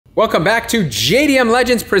Welcome back to JDM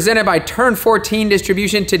Legends presented by Turn 14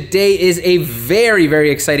 Distribution. Today is a very,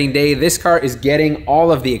 very exciting day. This car is getting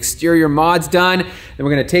all of the exterior mods done. Then we're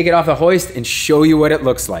gonna take it off the hoist and show you what it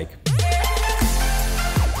looks like.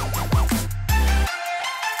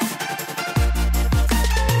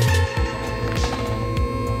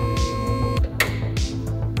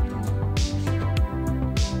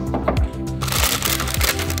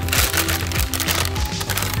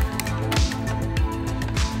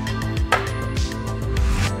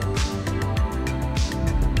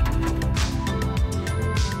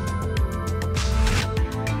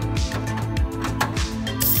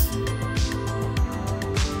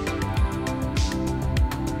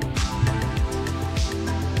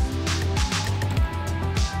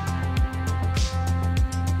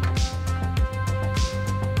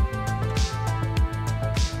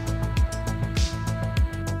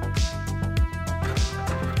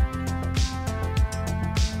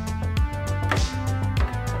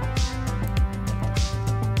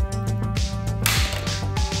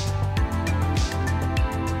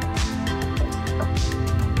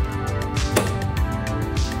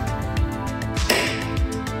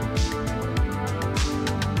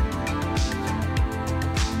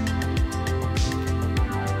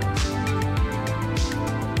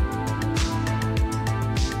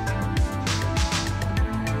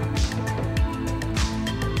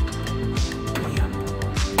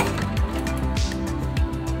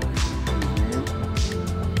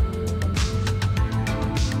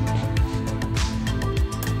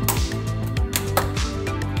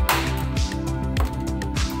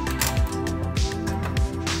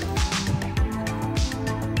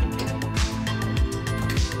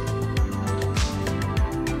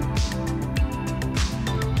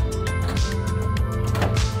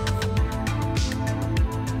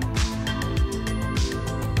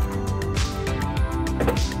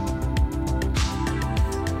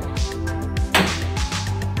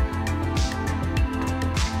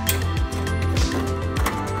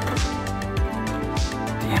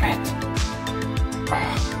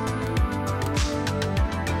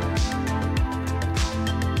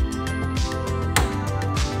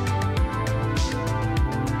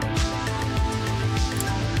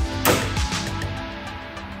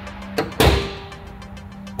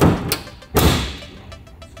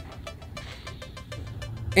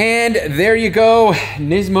 And there you go,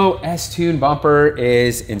 Nismo S-Tune bumper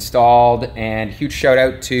is installed, and huge shout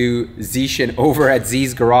out to Zishan over at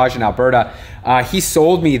Z's Garage in Alberta. He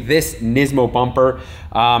sold me this Nismo bumper,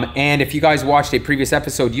 and if you guys watched a previous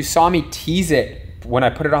episode, you saw me tease it when I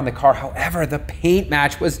put it on the car. However, the paint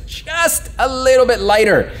match was just a little bit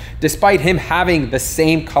lighter. Despite him having the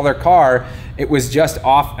same color car, it was just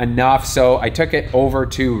off enough. So I took it over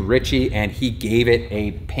to Richie and he gave it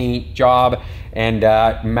a paint job and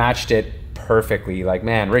matched it perfectly. Like,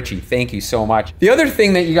 man, Richie, thank you so much. The other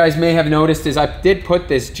thing that you guys may have noticed is I did put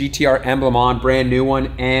this GTR emblem on, brand new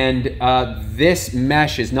one, and this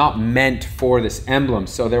mesh is not meant for this emblem.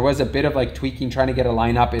 So there was a bit of like tweaking, trying to get it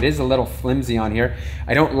lined up. It is a little flimsy on here.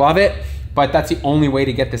 I don't love it, but that's the only way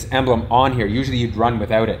to get this emblem on here. Usually you'd run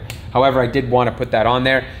without it. However, I did want to put that on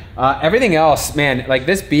there. Everything else, man, like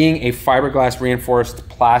this being a fiberglass reinforced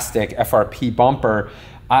plastic FRP bumper,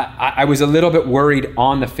 I was a little bit worried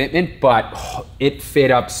on the fitment, but it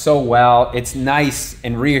fit up so well. It's nice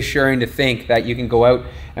and reassuring to think that you can go out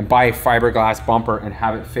and buy a fiberglass bumper and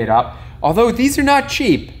have it fit up. Although these are not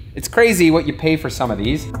cheap. It's crazy what you pay for some of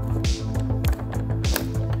these.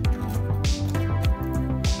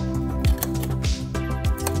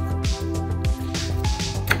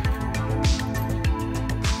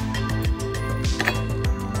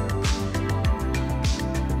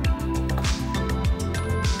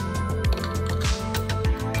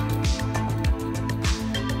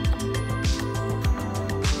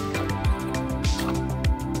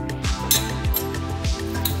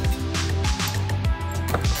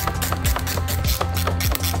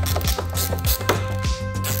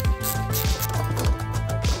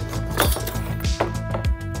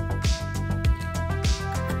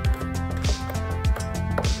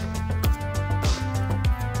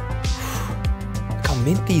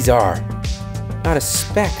 Mint these are. Not a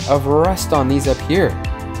speck of rust on these up here.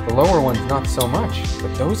 The lower ones not so much,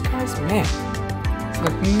 but those guys, man, it's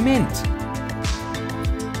like mint.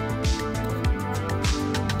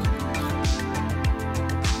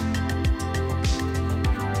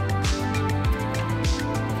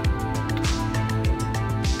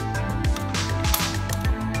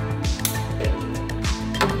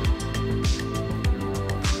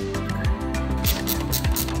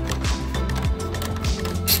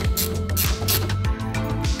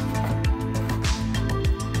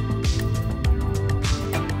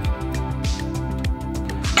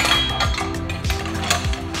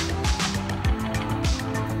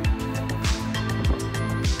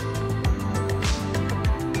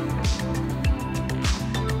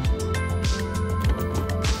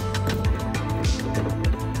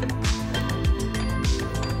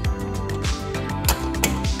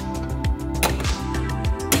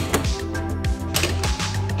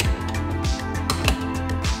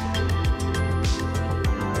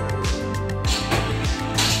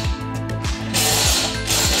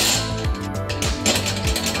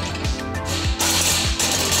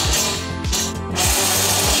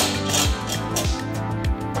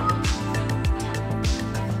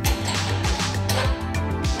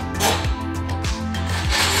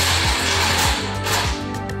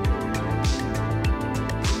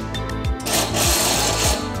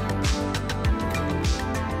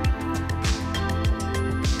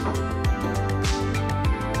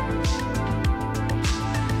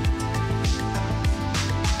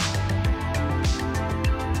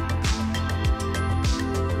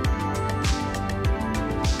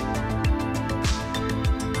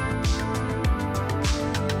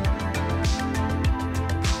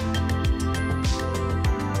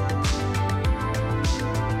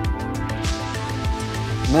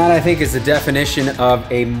 And that, I think, is the definition of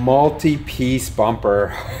a multi-piece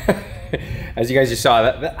bumper. As you guys just saw,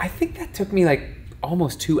 I think that took me like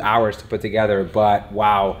almost 2 hours to put together, but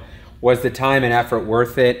wow. Was the time and effort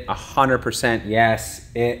worth it? 100% yes.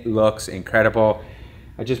 It looks incredible.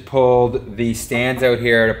 I just pulled the stands out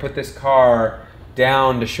here to put this car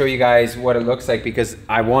down to show you guys what it looks like, because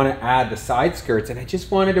I want to add the side skirts, and I just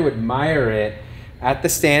wanted to admire it at the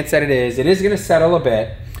stance that it is. It is going to settle a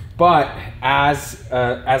bit, but as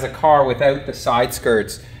a car without the side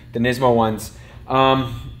skirts, the Nismo ones,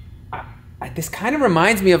 this kind of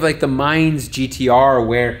reminds me of like the Mines GTR,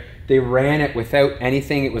 where they ran it without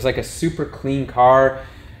anything. It was like a super clean car.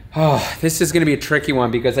 Oh, this is going to be a tricky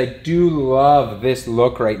one because I do love this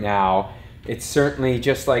look right now. It's certainly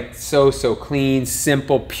just like so clean,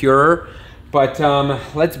 simple, pure. But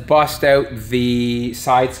let's bust out the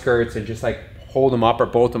side skirts and just like hold them up or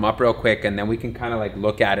bolt them up real quick, and then we can kind of like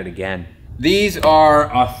look at it again. These are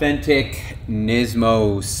authentic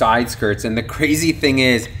Nismo side skirts, and the crazy thing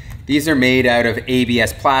is these are made out of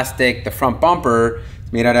ABS plastic. The front bumper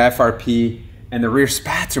is made out of FRP, and the rear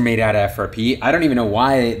spats are made out of FRP. I don't even know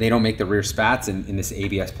why they don't make the rear spats in this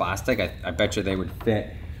ABS plastic. I bet you they would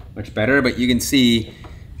fit much better, but you can see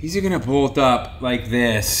these are gonna bolt up like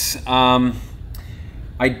this. I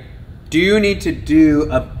do need to do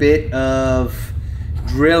a bit of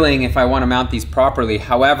drilling if I want to mount these properly.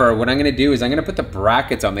 However, what I'm going to do is I'm going to put the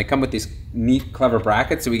brackets on. They come with these neat, clever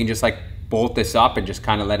brackets, so we can just like bolt this up and just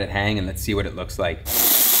kind of let it hang, and let's see what it looks like.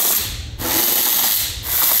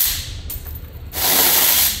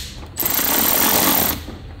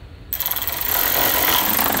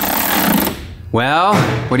 Well,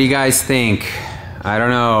 what do you guys think? I don't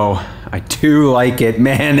know. I do like it.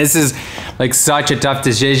 Man, this is like such a tough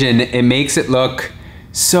decision. It makes it look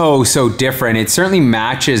so different. It certainly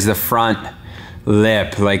matches the front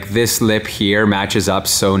lip. Like this lip here matches up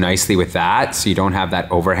so nicely with that, so you don't have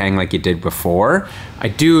that overhang like you did before. I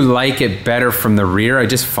do like it better from the rear. I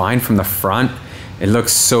just find from the front, it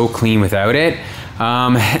looks so clean without it.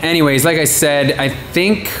 Anyways, like I said, I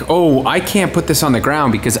think, oh, I can't put this on the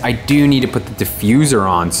ground because I do need to put the diffuser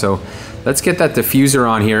on. So let's get that diffuser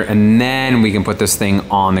on here, and then we can put this thing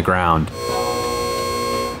on the ground.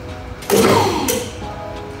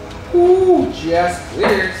 Ooh, just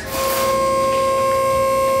clears.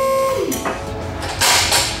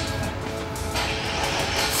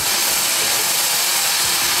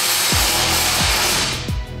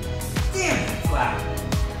 Damn, it's flat.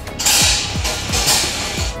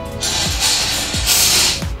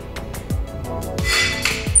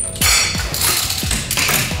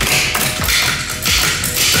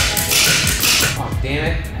 Oh, damn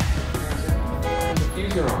it.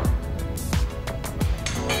 Diffuser on.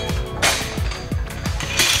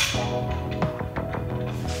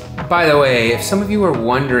 By the way, if some of you are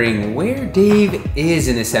wondering where Dave is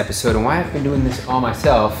in this episode and why I've been doing this all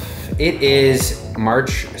myself, it is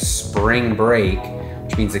March spring break,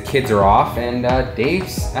 which means the kids are off, and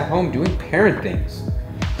Dave's at home doing parent things.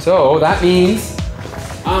 So that means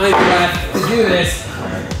I'm left to do this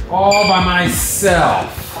all by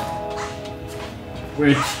myself,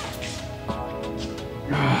 which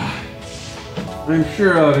I'm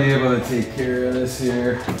sure I'll be able to take care of this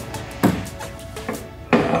here.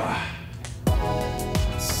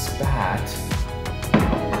 Spat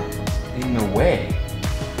in the way.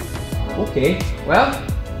 Okay, well,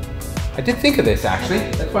 I did think of this actually.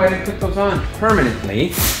 That's why I didn't put those on permanently.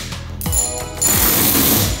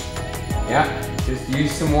 Yeah, just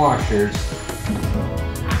use some washers.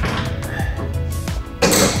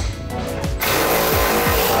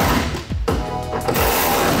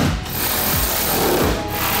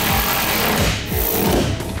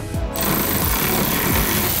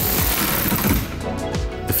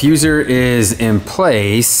 Diffuser is in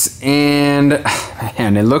place, and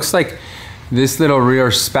man, it looks like this little rear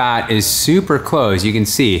spat is super close. You can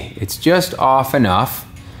see it's just off enough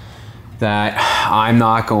that I'm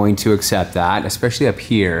not going to accept that, especially up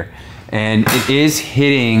here. And it is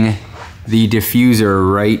hitting the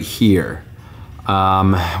diffuser right here.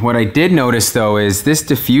 What I did notice though is this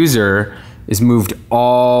diffuser is moved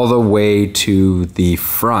all the way to the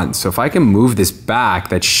front. So if I can move this back,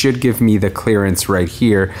 that should give me the clearance right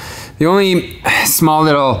here. The only small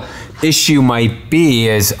little issue might be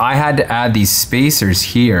is I had to add these spacers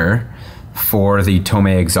here for the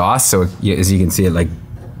Tomei exhaust. So as you can see, it like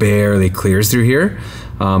barely clears through here,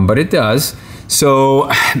 but it does.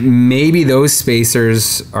 So maybe those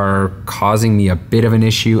spacers are causing me a bit of an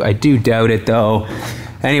issue. I do doubt it though.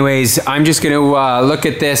 Anyways, I'm just gonna look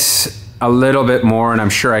at this a little bit more, and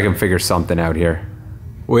I'm sure I can figure something out here.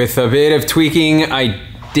 With a bit of tweaking, I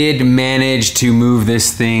did manage to move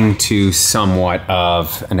this thing to somewhat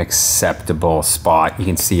of an acceptable spot. You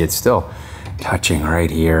can see it's still touching right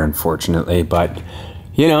here, unfortunately, but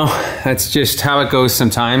you know, that's just how it goes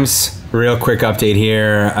sometimes. Real quick update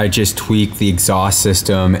here. I just tweaked the exhaust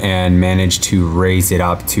system and managed to raise it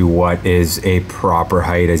up to what is a proper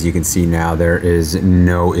height. As you can see now, there is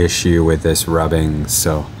no issue with this rubbing.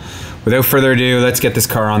 So without further ado, let's get this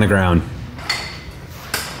car on the ground.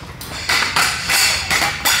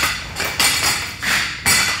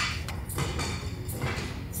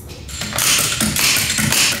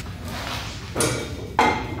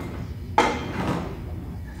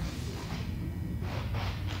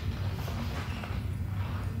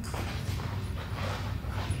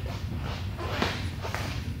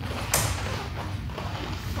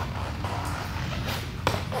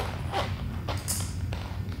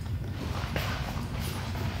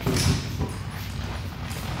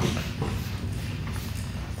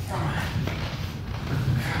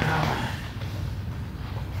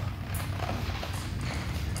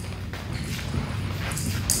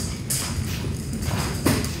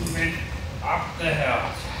 Up the hill,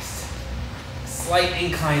 just slight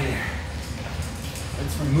incline there.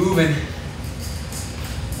 Once we're moving,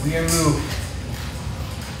 we are moving.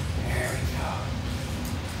 There we go.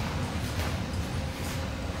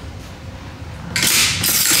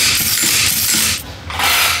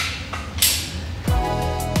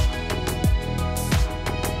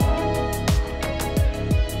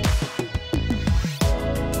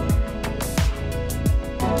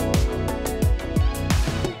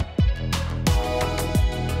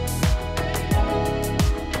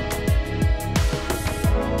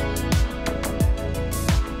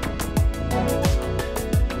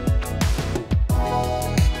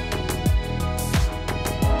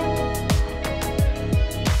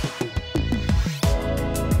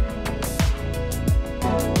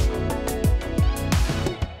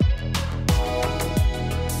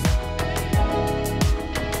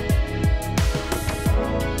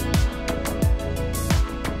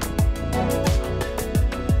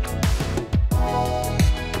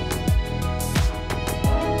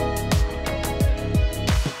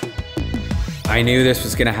 I knew this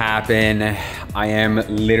was gonna happen. I am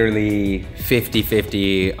literally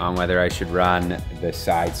 50-50 on whether I should run the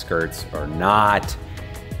side skirts or not.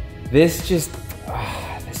 This just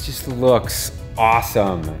looks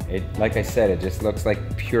awesome. Like I said, it just looks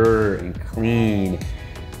like pure and clean.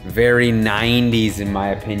 Very 90s in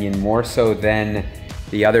my opinion, more so than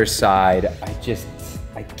the other side.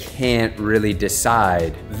 I can't really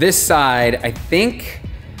decide. This side, I think,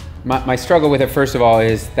 my struggle with it, first of all,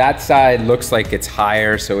 is that side looks like it's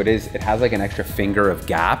higher, so it has like an extra finger of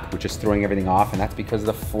gap, which is throwing everything off, and that's because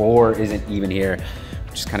the floor isn't even here,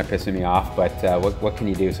 which is kind of pissing me off, but what can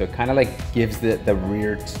you do? So it kind of like gives the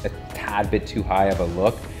rear a tad bit too high of a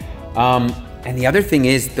look. And the other thing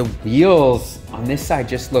is the wheels on this side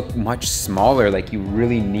just look much smaller, like you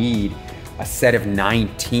really need a set of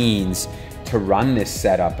 19s to run this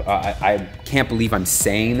setup. I can't believe I'm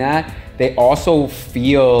saying that. They also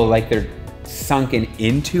feel like they're sunken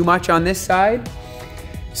in too much on this side.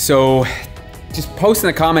 So just post in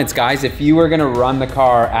the comments, guys, if you were gonna run the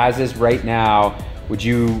car as is right now, would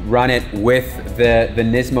you run it with the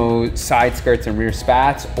Nismo side skirts and rear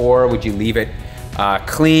spats, or would you leave it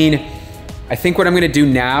clean? I think what I'm gonna do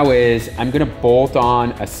now is I'm gonna bolt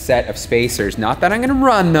on a set of spacers. Not that I'm gonna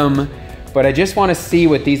run them, but I just wanna see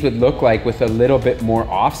what these would look like with a little bit more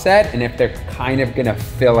offset and if they're kind of gonna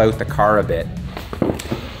fill out the car a bit.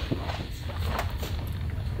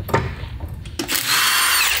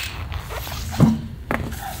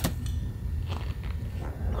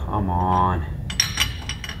 Come on,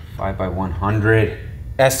 5x100.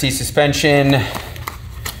 ST suspension,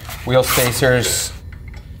 wheel spacers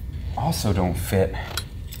also don't fit.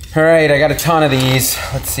 All right, I got a ton of these.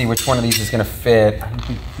 Let's see which one of these is gonna fit. I don't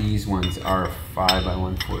think these ones are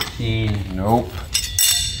 5x114. Nope.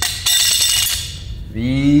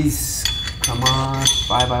 These, come on,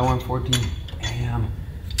 5x114. Damn.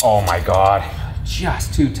 Oh my God,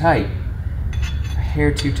 just too tight. A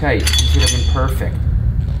hair too tight. These would have been perfect.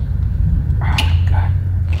 Oh God.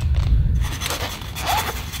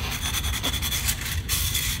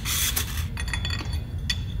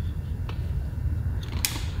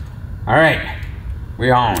 All right,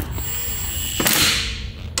 we're on.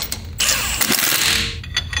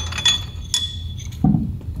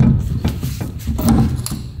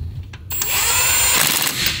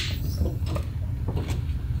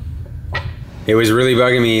 It was really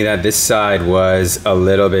bugging me that this side was a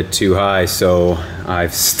little bit too high, so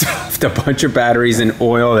I've stuffed a bunch of batteries and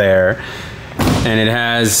oil there, and it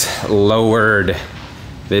has lowered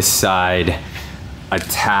this side a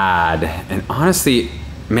tad. And honestly,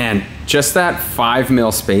 man, just that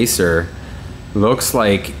 5mm spacer looks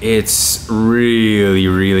like it's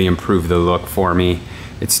really improved the look for me.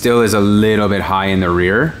 It still is a little bit high in the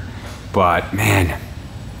rear, but man,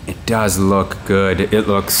 it does look good. It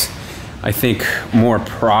looks, I think, more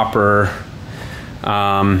proper.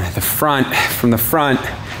 From the front,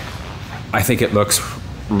 I think it looks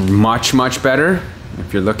much better.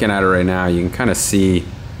 If you're looking at it right now, you can kind of see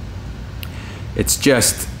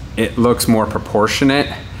it looks more proportionate.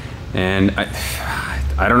 And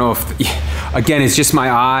I don't know if, again, it's just my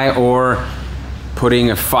eye, or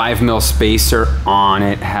putting a 5mm spacer on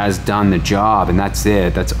it has done the job, and that's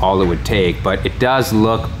it. That's all it would take. But it does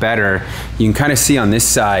look better. You can kind of see on this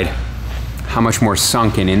side how much more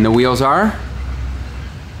sunken in the wheels are.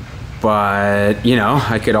 But, you know,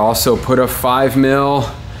 I could also put a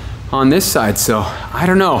 5mm on this side. So I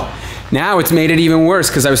don't know. Now it's made it even worse,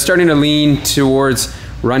 because I was starting to lean towards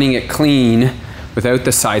running it clean without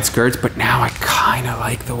the side skirts, but now I kind of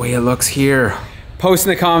like the way it looks here. Post in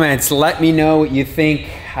the comments, let me know what you think.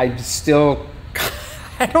 I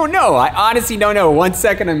don't know. I honestly don't know. 1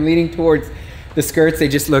 second I'm leaning towards the skirts. They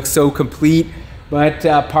just look so complete. But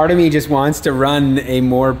part of me just wants to run a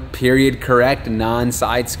more period correct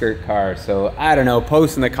non-side skirt car. So I don't know,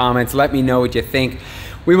 post in the comments, let me know what you think.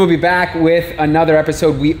 We will be back with another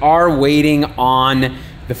episode. We are waiting on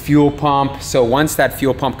the fuel pump. So once that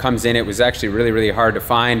fuel pump comes in, it was actually really hard to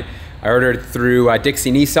find. I ordered through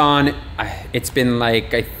Dixie Nissan. It's been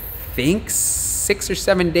like, I think 6 or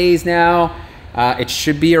 7 days now. It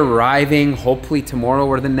should be arriving hopefully tomorrow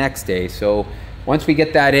or the next day. So once we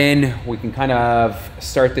get that in, we can kind of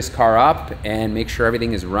start this car up and make sure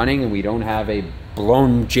everything is running and we don't have a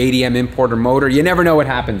blown JDM importer motor. You never know what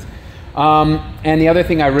happens. And the other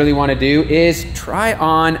thing I really want to do is try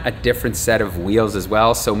on a different set of wheels as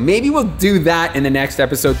well. So maybe we'll do that in the next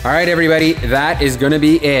episode. All right, everybody, that is going to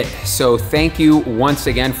be it. So thank you once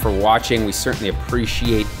again for watching. We certainly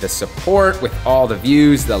appreciate the support with all the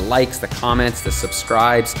views, the likes, the comments, the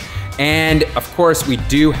subscribes. And of course, we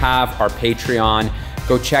do have our Patreon.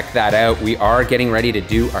 Go check that out. We are getting ready to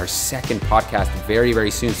do our second podcast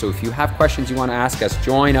very soon. So if you have questions you want to ask us,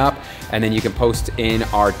 join up, and then you can post in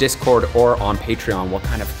our Discord or on Patreon what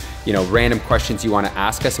kind of, you know, random questions you want to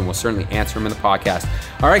ask us, and we'll certainly answer them in the podcast.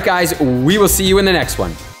 All right, guys, we will see you in the next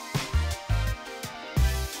one.